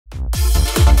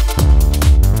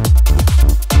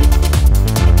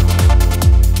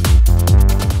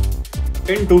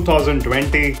In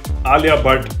 2020, Alia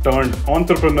Bhatt turned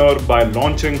entrepreneur by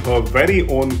launching her very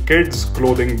own kids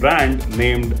clothing brand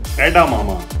named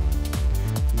Edamama.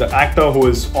 The actor, who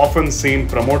is often seen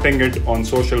promoting it on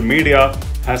social media,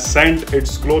 has sent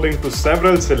its clothing to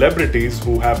several celebrities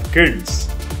who have kids.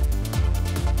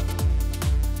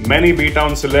 Many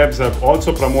B-Town celebs have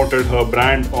also promoted her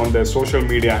brand on their social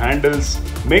media handles,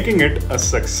 making it a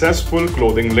successful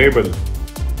clothing label.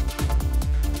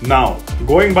 Now,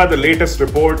 going by the latest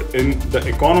report in the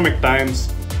Economic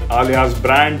Times, Alia's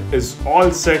brand is all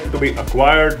set to be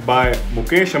acquired by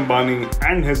Mukesh Ambani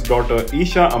and his daughter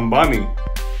Isha Ambani.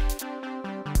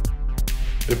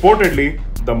 Reportedly,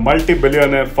 the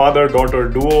multi-billionaire father-daughter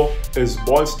duo is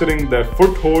bolstering their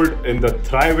foothold in the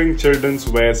thriving children's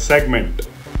wear segment.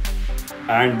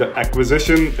 And the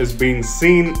acquisition is being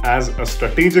seen as a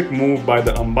strategic move by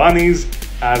the Ambanis,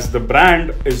 as the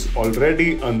brand is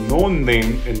already a known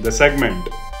name in the segment.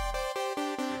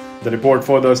 The report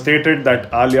further stated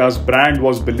that Alia's brand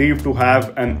was believed to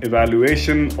have an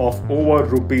evaluation of over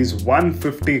rupees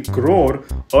 150 crore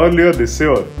earlier this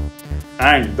year,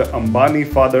 and the Ambani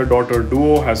father-daughter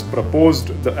duo has proposed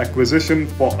the acquisition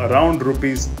for around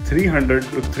rupees 300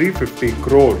 to 350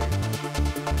 crore.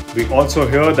 We also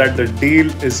hear that the deal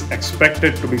is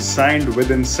expected to be signed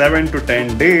within 7 to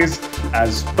 10 days,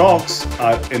 as talks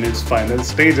are in its final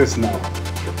stages now.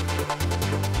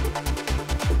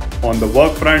 On the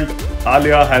work front,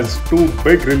 Alia has two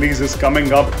big releases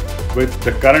coming up with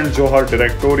the Karan Johar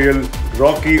directorial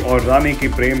Rocky Aur Rani Ki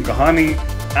Prem Kahani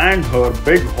and her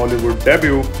big Hollywood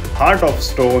debut Heart of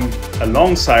Stone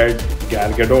alongside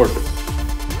Gal Gadot.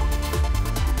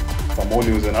 For more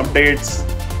news and updates,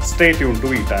 stay tuned to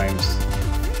ETimes.